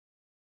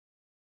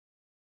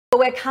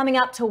we're coming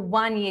up to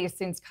 1 year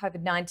since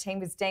COVID-19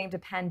 was deemed a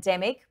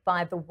pandemic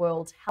by the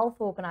World Health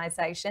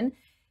Organization.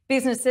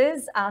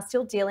 Businesses are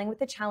still dealing with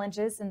the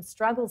challenges and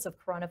struggles of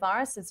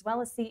coronavirus, as well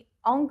as the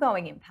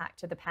ongoing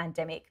impact of the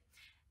pandemic.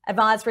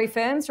 Advisory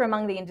firms are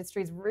among the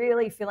industries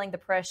really feeling the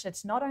pressure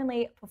to not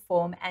only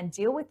perform and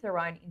deal with their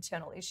own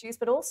internal issues,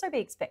 but also be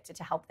expected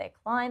to help their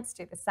clients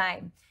do the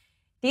same.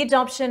 The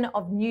adoption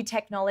of new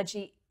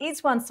technology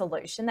is one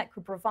solution that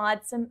could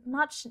provide some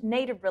much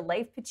needed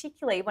relief,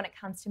 particularly when it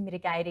comes to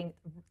mitigating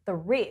the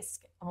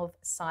risk of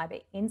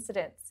cyber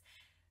incidents.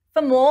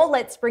 For more,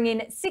 let's bring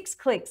in 6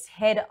 Clicks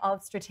Head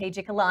of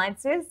Strategic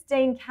Alliances,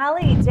 Dean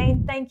Kelly.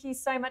 Dean, thank you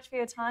so much for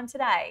your time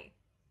today.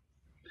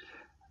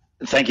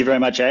 Thank you very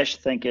much, Ash.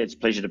 Thank you. It's a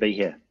pleasure to be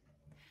here.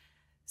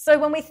 So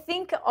when we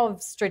think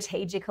of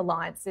strategic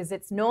alliances,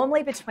 it's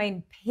normally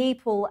between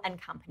people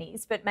and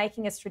companies, but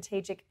making a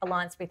strategic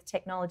alliance with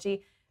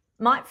technology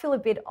might feel a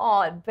bit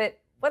odd. But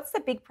what's the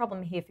big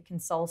problem here for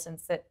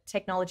consultants that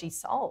technology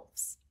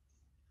solves?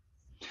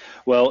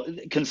 Well,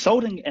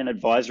 consulting and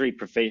advisory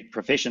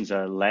professions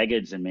are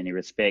laggards in many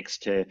respects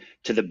to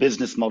the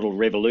business model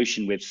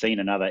revolution we've seen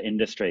in other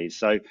industries.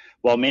 So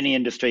while many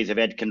industries have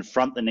had to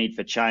confront the need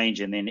for change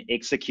and then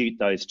execute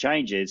those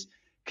changes,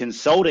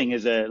 consulting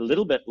is a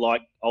little bit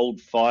like old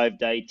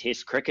 5-day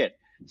test cricket.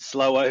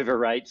 Slow over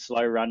rates,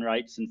 slow run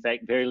rates, in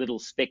fact, very little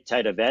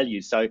spectator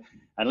value. So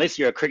unless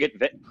you're a cricket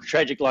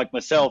tragic like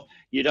myself,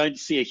 you don't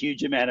see a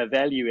huge amount of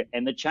value,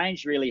 and the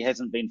change really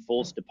hasn't been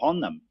forced upon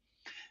them.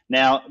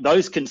 Now,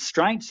 those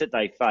constraints that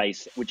they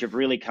face, which have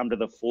really come to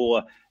the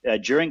fore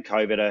during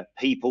COVID, are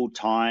people,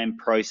 time,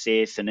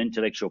 process, and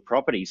intellectual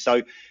property.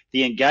 So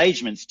the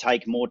engagements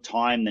take more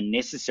time than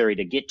necessary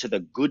to get to the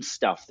good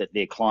stuff that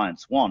their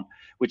clients want,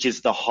 which is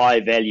the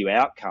high value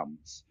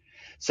outcomes.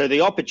 So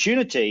the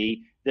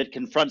opportunity that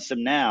confronts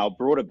them now,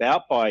 brought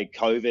about by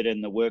COVID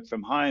and the work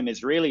from home,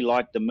 is really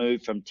like the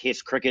move from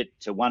Test cricket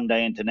to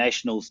one-day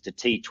internationals to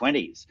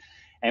T20s.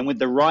 And with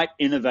the right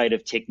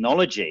innovative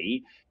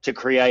technology to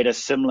create a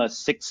similar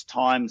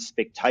 6-time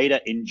spectator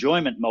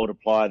enjoyment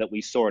multiplier that we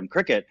saw in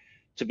cricket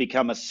to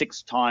become a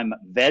 6-time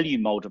value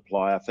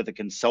multiplier for the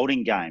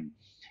consulting game.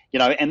 You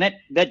know, and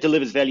that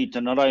delivers value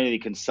to not only the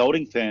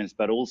consulting firms,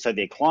 but also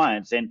their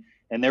clients. And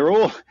they're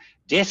all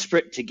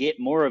desperate to get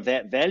more of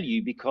that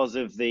value because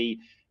of the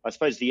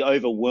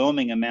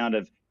overwhelming amount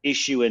of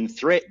issue and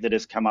threat that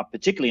has come up,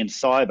 particularly in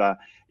cyber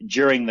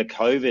during the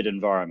COVID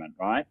environment,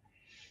 right?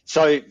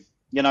 So,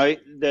 you know,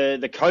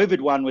 the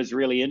COVID one was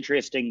really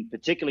interesting,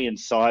 particularly in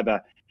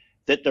cyber,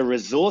 that the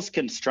resource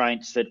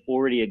constraints that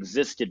already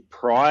existed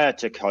prior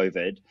to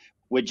COVID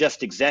were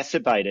just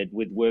exacerbated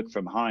with work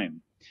from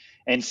home.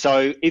 And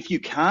so if you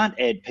can't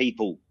add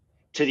people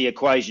to the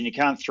equation, you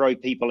can't throw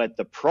people at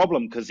the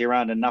problem because there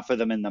aren't enough of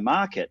them in the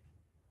market,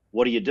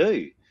 what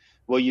do?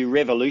 Well, you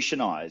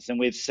revolutionize. And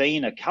we've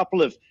seen a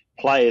couple of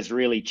players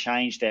really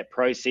change that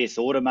process,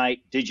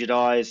 automate,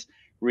 digitize,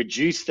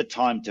 reduce the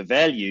time to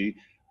value,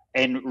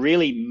 and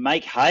really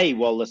make hay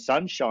while the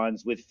sun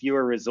shines with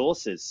fewer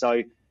resources.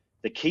 So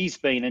the key's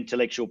been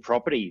intellectual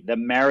property. The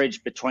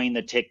marriage between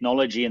the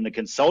technology and the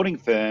consulting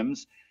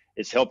firms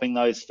is helping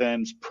those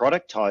firms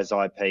productize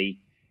IP,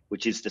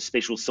 which is the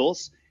special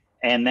sauce,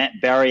 and that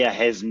barrier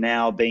has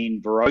now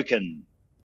been broken.